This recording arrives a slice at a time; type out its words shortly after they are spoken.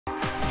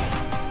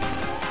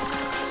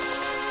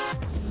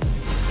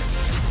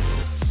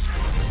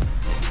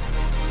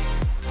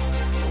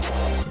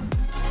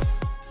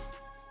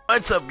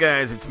What's up,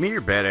 guys? It's me,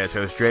 your badass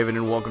host Draven,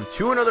 and welcome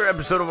to another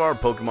episode of our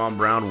Pokemon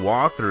Brown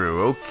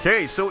walkthrough.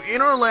 Okay, so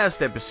in our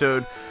last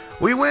episode,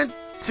 we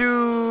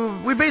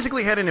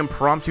basically had an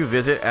impromptu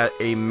visit at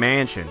a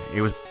mansion. It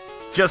was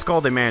just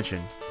called a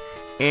mansion.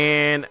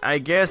 And I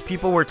guess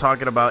people were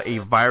talking about a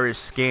virus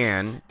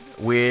scan,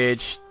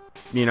 which,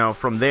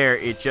 from there,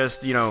 it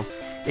just,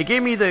 it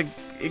gave me the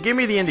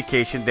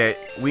indication that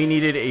we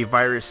needed a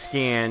virus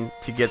scan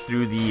to get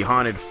through the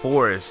haunted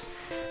forest.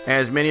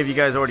 As many of you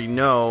guys already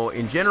know,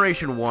 in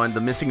Generation 1,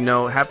 the missing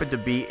note happened to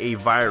be a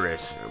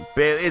virus.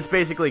 It's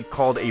basically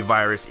called a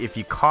virus if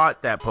you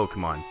caught that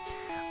Pokemon.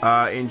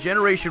 In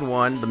Generation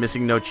 1, the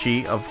missing note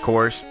cheat, of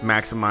course,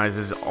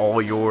 maximizes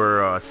all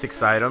your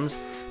 6 items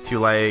to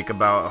like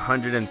about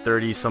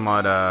 130 some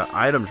odd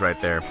items right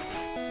there.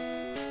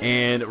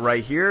 And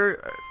right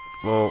here,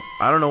 well,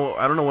 I don't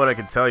know what I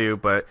can tell you,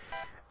 but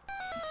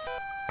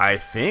I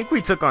think we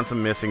took on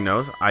some missing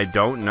notes. I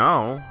don't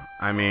know.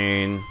 I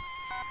mean,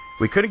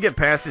 we couldn't get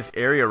past this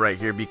area right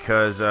here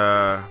because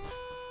of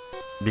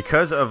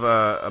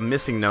a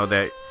missing node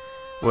that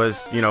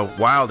was,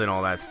 wild and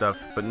all that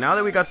stuff. But now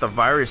that we got the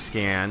virus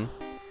scan,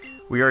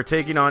 we are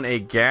taking on a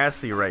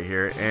Ghastly right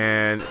here,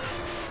 and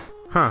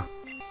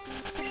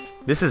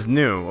this is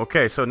new.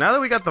 Okay, so now that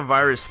we got the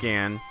virus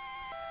scan,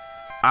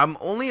 I'm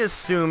only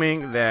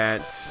assuming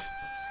that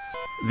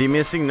the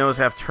missing nodes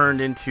have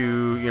turned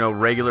into,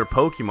 regular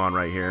Pokemon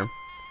right here.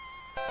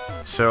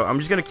 So I'm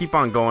just gonna keep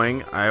on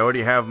going. I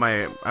already have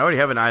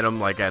an item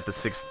like at the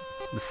sixth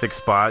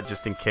spot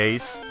just in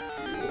case.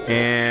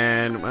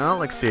 And well,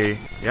 let's see.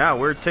 Yeah,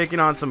 we're taking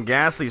on some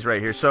Ghastlies right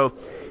here. So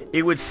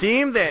it would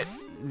seem that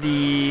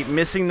the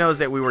missing nodes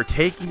that we were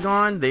taking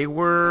on, they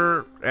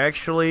were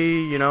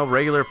actually,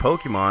 regular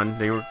Pokemon.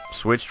 They were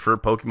switched for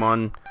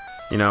Pokemon,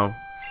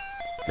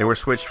 they were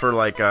switched for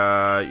like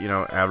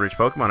average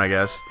Pokemon, I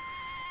guess.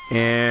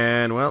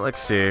 And well,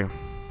 let's see.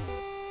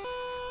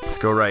 Let's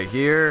go right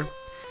here.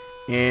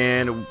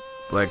 And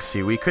let's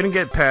see, we couldn't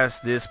get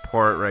past this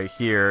part right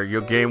here.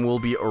 Your game will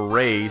be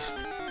erased.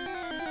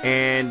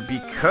 And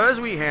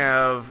because we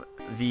have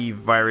the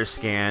virus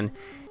scan,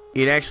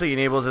 it actually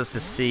enables us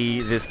to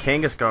see this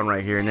Kangaskhan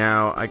right here.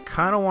 Now, I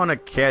kind of want to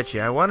catch it.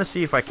 I want to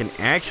see if I can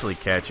actually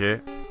catch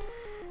it.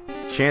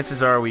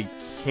 Chances are we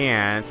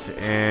can't.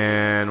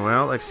 And,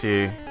 well, let's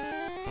see.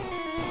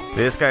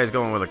 This guy's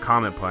going with a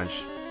Comet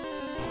Punch.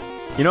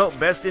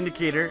 Best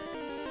indicator.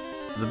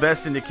 The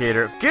best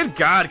indicator. Good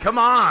God, come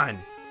on!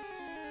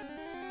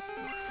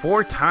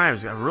 4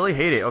 times. I really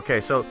hate it.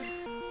 Okay, so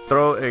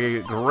throw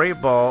a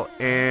great ball,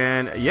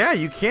 and yeah,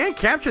 you can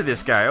capture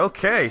this guy.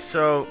 Okay,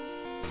 so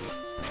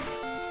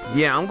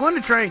yeah, I'm going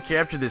to try and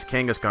capture this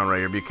Kangaskhan right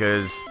here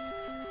because,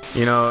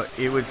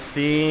 it would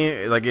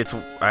seem like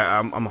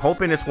I'm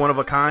hoping it's one of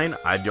a kind.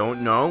 I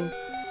don't know.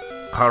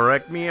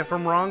 Correct me if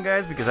I'm wrong,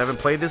 guys, because I haven't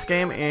played this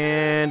game,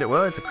 and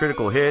well, it's a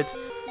critical hit.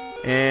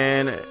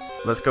 And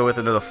let's go with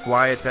another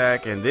fly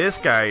attack, and this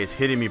guy is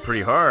hitting me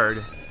pretty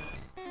hard.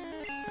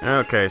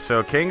 Okay,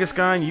 so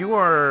Kangaskhan, you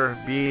are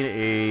being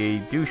a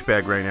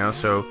douchebag right now,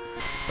 so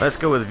let's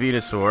go with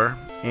Venusaur,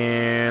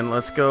 and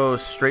let's go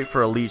straight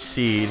for a Leech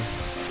Seed.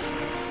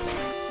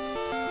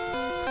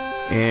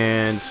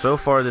 And so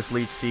far this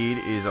Leech Seed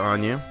is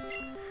on you.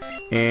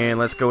 And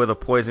let's go with a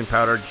Poison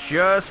Powder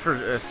just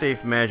for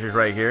safe measures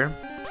right here.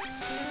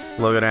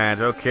 Look at that.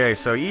 Okay,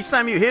 so each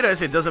time you hit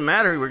us, it doesn't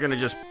matter, we're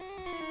just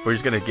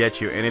gonna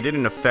get you, and it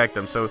didn't affect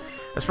them, so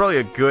that's probably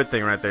a good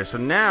thing right there. So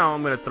now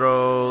I'm gonna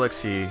throw, let's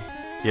see,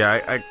 yeah,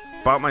 I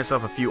bought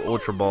myself a few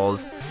Ultra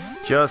Balls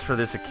just for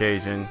this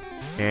occasion,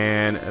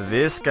 and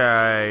this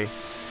guy,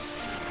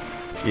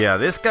 yeah,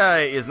 this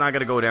guy is not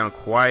gonna go down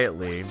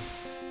quietly.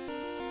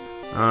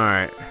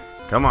 Alright,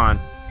 come on,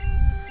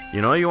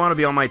 you want to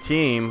be on my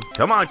team.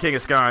 Come on,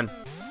 Kangaskhan.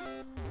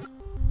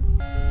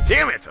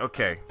 Damn it.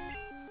 Okay,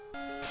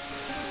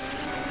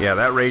 yeah,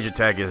 that rage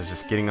attack is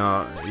just getting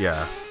on,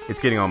 yeah, it's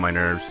getting on my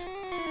nerves.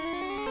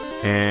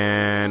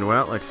 And,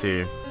 well, let's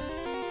see.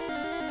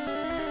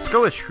 Let's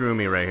go with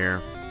Shroomy right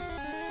here.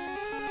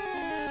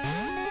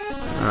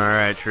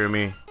 Alright,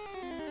 Shroomy.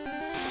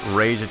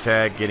 Rage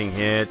attack, getting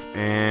hit.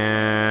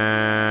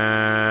 And,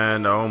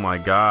 oh my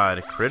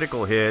god,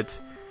 critical hit.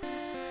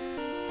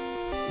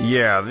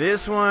 Yeah,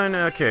 this one,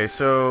 okay,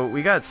 so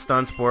we got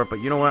Stun Sport, but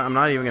you know what? I'm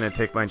not even going to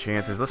take my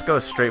chances. Let's go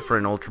straight for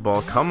an Ultra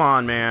Ball. Come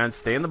on, man.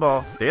 Stay in the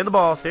ball. Stay in the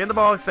ball. Stay in the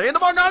ball. Stay in the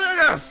ball.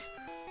 Yes!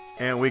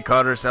 And we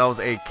caught ourselves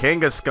a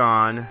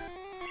Kangaskhan.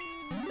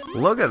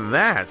 Look at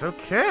that.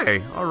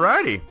 Okay.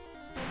 Alrighty.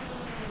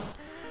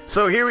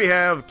 So here we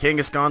have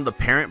Kangaskhan, the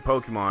parent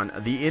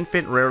Pokemon. The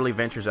infant rarely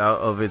ventures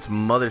out of its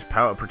mother's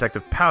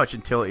protective pouch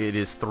until it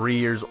is 3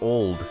 years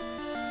old.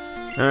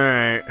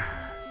 Alright.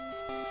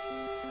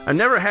 I've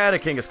never had a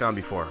Kangaskhan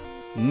before.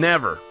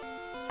 Never.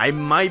 I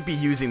might be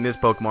using this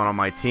Pokemon on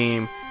my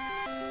team.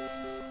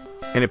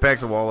 And it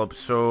packs a Wallop.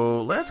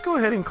 So let's go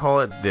ahead and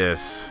call it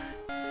this.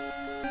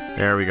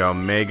 There we go.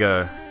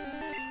 Mega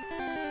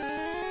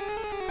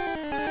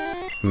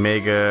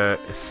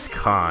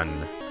Scan.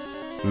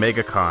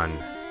 Megacon.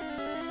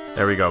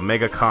 There we go.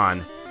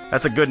 Megacon.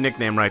 That's a good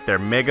nickname right there,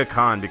 Mega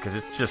Khan, because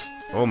it's just,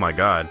 oh my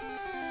god.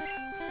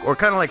 Or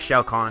kind of like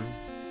Shao Kahn.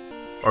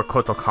 Or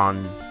Kotal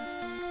Khan.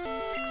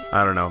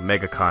 I don't know,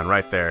 Mega Khan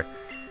right there.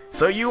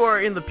 So you are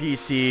in the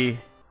PC,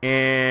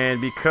 and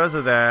because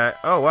of that,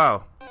 oh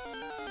wow.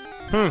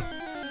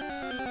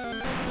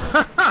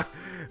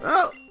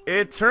 Well,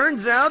 it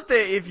turns out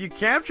that if you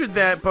captured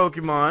that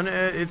Pokemon,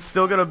 it's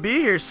still gonna be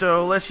here,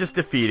 so let's just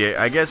defeat it.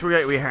 I guess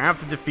we have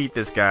to defeat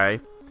this guy.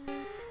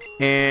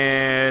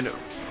 And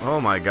oh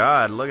my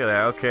god, look at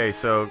that. Okay,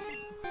 so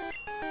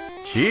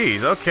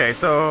jeez, okay,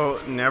 so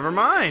never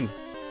mind.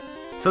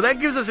 So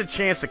that gives us a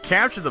chance to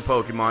capture the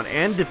Pokemon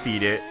and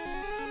defeat it,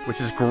 which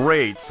is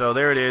great. So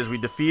there it is, we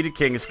defeated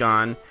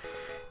Kangaskhan.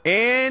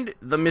 And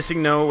the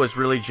missing nose was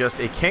really just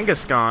a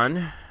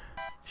Kangaskhan.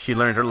 She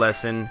learned her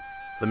lesson.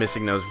 The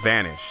missing nose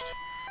vanished.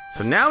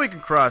 So now we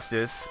can cross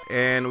this,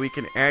 and we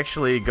can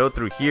actually go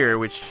through here,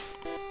 which,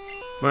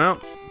 well,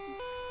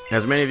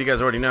 as many of you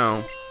guys already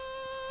know,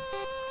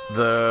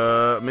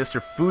 the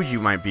Mr. Fuji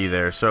might be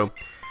there. So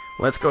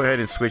let's go ahead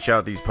and switch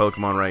out these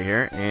Pokemon right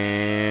here.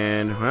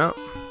 And, well,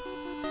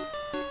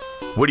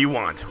 what do you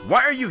want?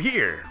 Why are you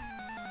here?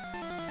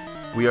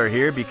 We are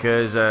here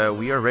because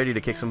we are ready to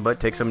kick some butt,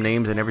 take some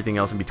names, and everything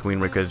else in between,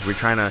 because we're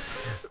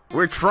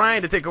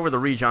trying to take over the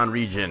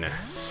region.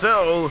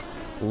 So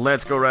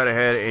let's go right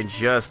ahead and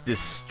just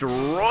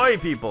destroy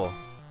people.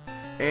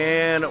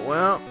 And,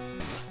 well,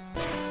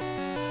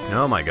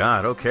 oh my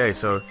god, okay,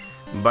 so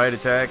bite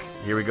attack,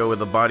 here we go with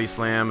the body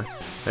slam.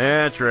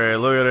 That's right,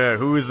 look at that,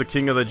 who is the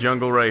king of the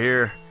jungle right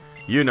here?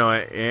 You know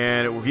it,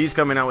 and he's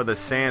coming out with a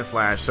sand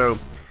slash, so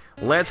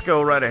let's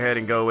go right ahead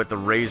and go with the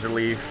razor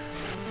leaf.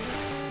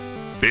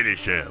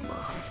 Finish him.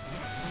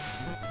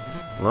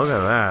 Look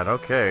at that,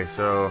 okay,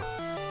 so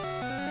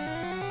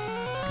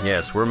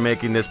yes, we're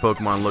making this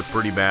Pokemon look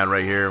pretty bad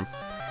right here.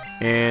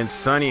 And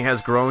Sunny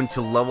has grown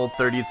to level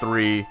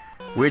 33,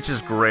 which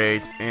is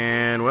great.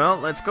 And, well,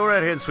 let's go right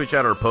ahead and switch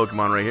out our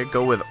Pokemon right here.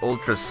 Go with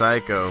Ultra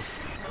Psycho.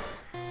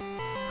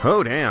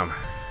 Oh, damn.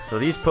 So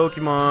these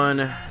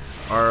Pokemon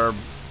are,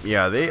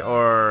 yeah, they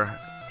are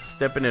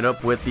stepping it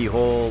up with the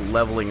whole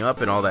leveling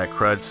up and all that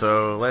crud.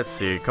 So, let's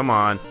see. Come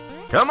on.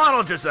 Come on,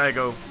 Ultra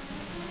Psycho.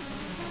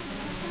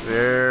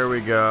 There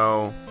we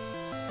go.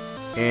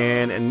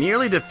 And it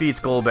nearly defeats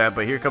Golbat,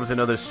 but here comes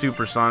another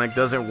Supersonic.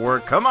 Doesn't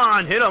work. Come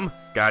on, hit him!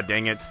 God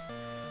dang it.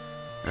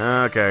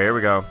 Okay, here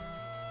we go.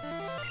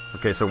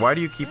 Okay, so why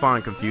do you keep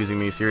on confusing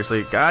me?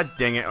 Seriously? God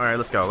dang it. Alright,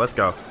 let's go. Let's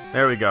go.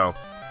 There we go.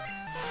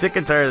 Sick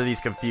and tired of these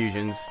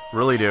confusions.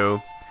 Really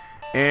do.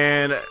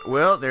 And,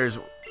 well, there's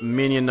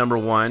minion number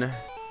 1.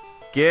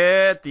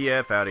 Get the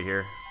F out of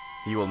here.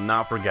 You will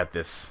not forget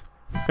this.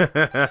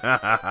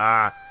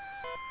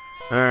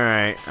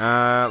 Alright,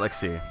 let's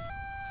see.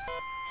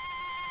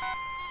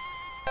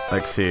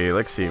 Let's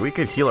see. We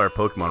could heal our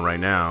Pokemon right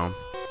now.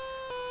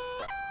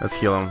 Let's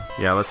heal him.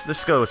 Yeah, let's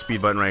just go with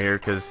speed button right here,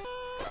 because,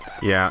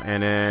 yeah,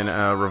 and then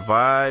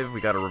revive.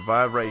 We got a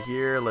revive right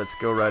here. Let's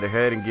go right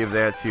ahead and give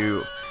that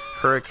to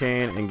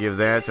Hurricane and give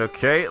that.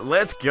 Okay,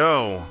 let's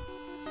go.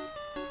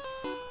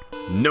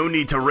 No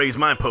need to raise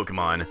my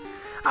Pokemon.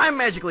 I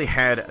magically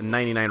had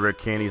 99 rare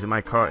candies in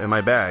my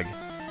bag.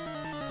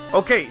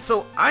 Okay,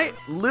 so I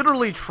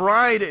literally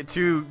tried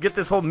to get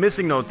this whole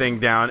missing note thing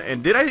down,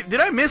 and did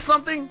I miss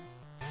something?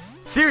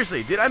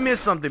 Seriously, did I miss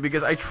something?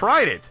 Because I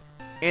tried it,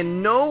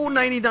 and no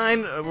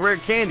 99 rare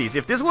candies.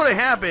 If this would have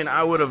happened,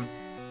 I would have,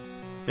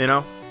 you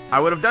know, I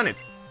would have done it.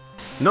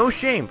 No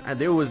shame.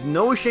 There was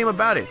no shame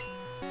about it.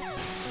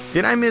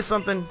 Did I miss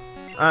something?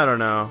 I don't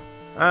know.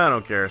 I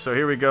don't care. So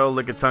here we go.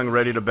 Lickitung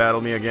ready to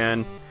battle me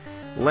again.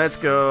 Let's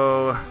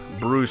go,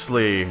 Bruce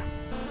Lee.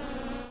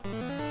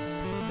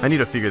 I need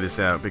to figure this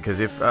out,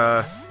 because if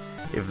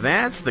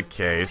that's the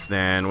case,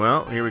 then,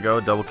 well, here we go.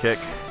 Double kick.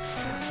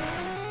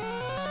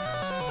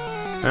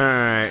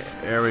 Alright,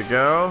 there we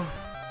go.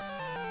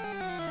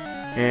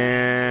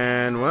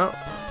 And, well,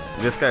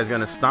 this guy's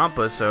gonna stomp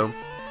us, so,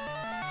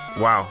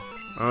 wow.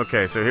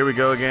 Okay, so here we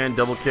go again.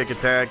 Double kick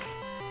attack.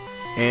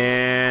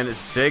 And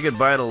say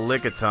goodbye to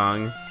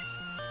Lickitung.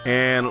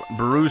 And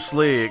Bruce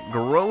Lee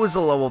grows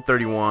to level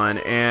 31.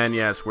 And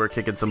yes, we're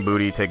kicking some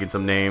booty, taking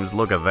some names.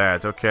 Look at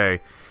that. Okay.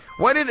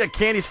 Why did the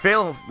candies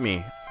fail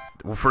me?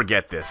 We'll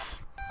forget this.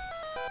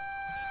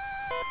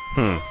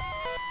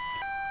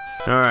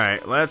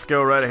 Alright, let's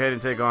go right ahead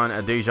and take on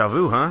a Deja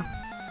Vu, huh?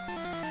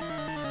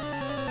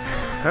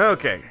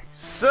 Okay,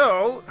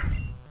 so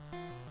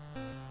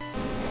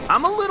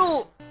I'm a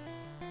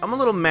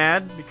little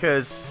mad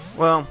because,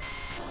 well,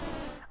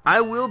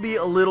 I will be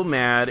a little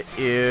mad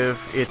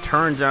if it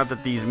turns out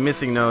that these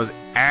missing nodes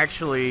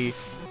actually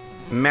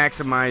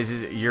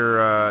maximizes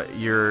your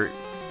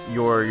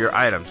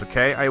items,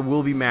 okay? I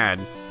will be mad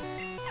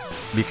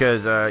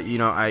because you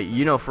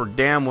know for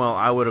damn well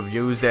I would have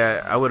used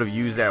that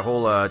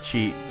whole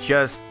cheat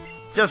just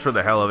for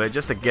the hell of it,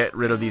 just to get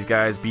rid of these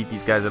guys, beat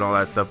these guys and all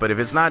that stuff. But if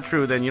it's not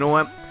true, then you know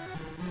what?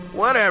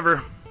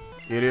 Whatever.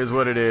 It is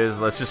what it is.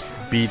 Let's just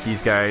beat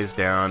these guys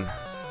down.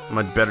 I'm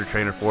a better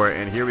trainer for it.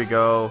 And here we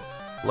go.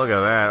 Look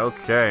at that.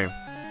 Okay.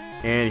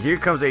 And here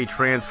comes a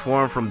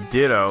transform from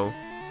Ditto.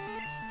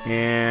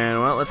 And,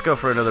 well, let's go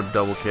for another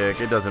double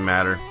kick. It doesn't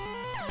matter.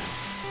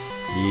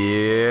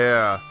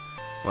 Yeah.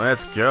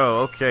 Let's go.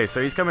 Okay,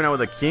 so he's coming out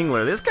with a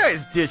Kingler. This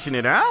guy's dishing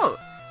it out.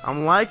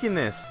 I'm liking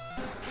this.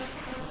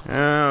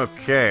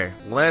 Okay,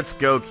 let's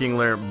go,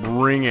 Kingler.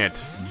 Bring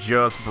it.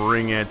 Just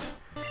bring it.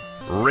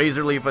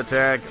 Razor Leaf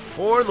attack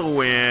for the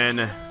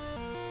win.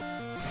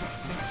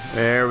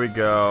 There we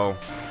go.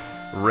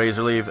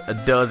 Razor Leaf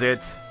does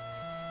it.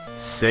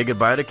 Say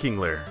goodbye to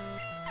Kingler.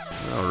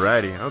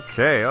 Alrighty,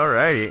 okay,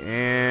 alrighty.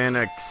 And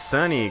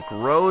Sunny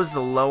grows to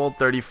level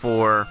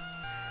 34.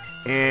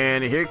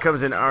 And here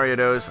comes an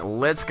Ariados.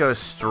 Let's go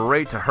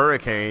straight to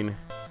Hurricane,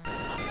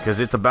 because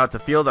it's about to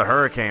feel the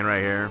Hurricane right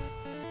here.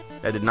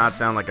 That did not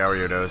sound like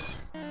Ariados.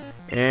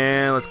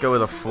 And let's go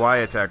with a Fly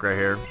attack right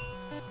here.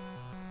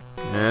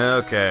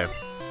 Okay.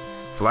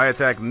 Fly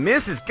attack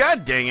misses.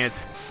 God dang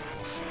it.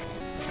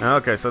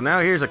 Okay, so now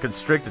here's a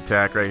Constrict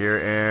attack right here.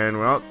 And,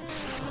 well,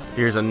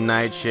 here's a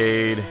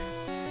Nightshade.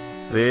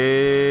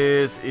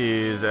 This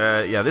is,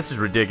 yeah, this is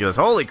ridiculous.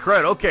 Holy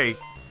crud. Okay.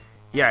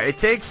 Yeah, it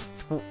takes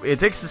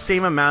the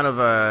same amount of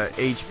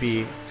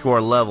HP to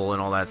our level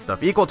and all that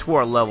stuff. Equal to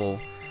our level.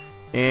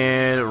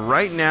 And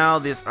right now,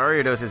 this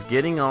Ariados is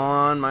getting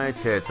on my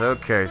tits.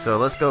 Okay, so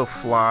let's go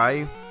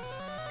Fly.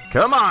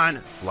 Come on!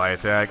 Fly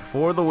attack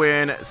for the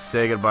win.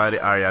 Say goodbye to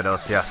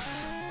Ariados.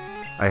 Yes.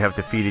 I have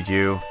defeated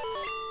you.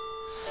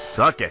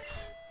 Suck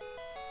it.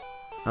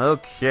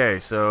 Okay,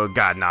 so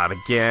God, not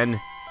again.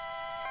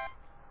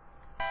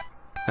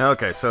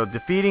 Okay, so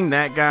defeating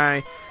that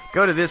guy.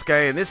 Go to this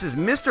guy, and this is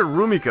Mr.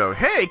 Rumiko.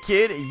 Hey,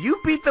 kid, you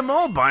beat them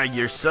all by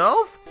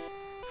yourself?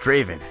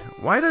 Draven,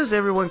 why does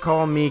everyone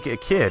call me a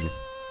kid?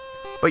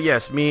 But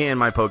yes, me and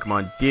my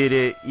Pokemon did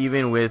it,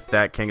 even with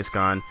that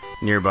Kangaskhan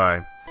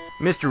nearby.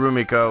 Mr.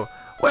 Rumiko,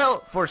 well,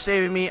 for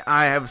saving me,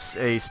 I have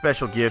a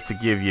special gift to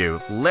give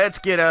you. Let's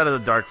get out of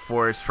the Dark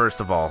Forest first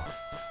of all.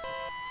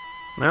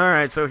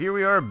 Alright, so here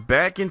we are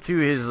back into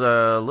his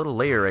little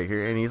lair right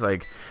here, and he's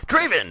like,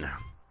 Draven,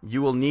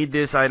 you will need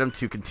this item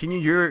to continue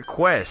your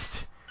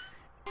quest.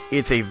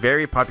 It's a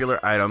very popular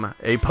item,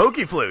 a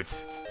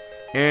Pokeflute.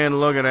 And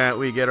look at that,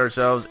 we get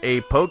ourselves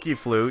a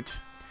Pokeflute.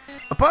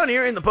 Upon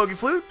hearing the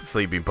Pokeflute,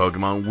 sleeping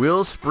Pokemon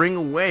will spring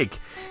awake.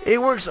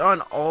 It works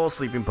on all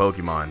sleeping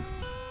Pokemon.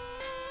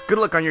 Good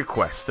luck on your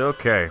quest.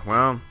 Okay,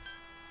 well,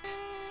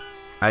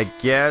 I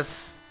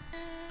guess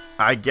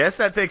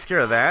that takes care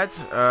of that.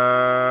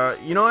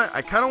 You know what?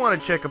 I kind of want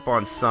to check up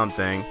on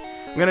something.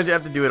 I'm gonna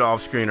have to do it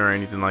off screen or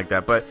anything like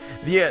that. But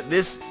yeah,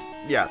 this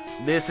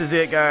is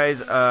it,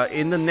 guys.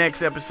 In the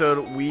next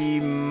episode,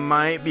 we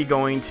might be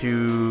going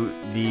to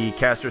the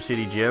Castro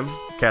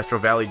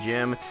Valley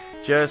Gym,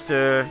 just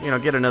to, you know,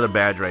 get another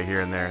badge right here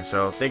and there.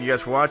 So thank you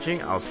guys for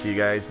watching. I'll see you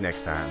guys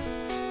next time.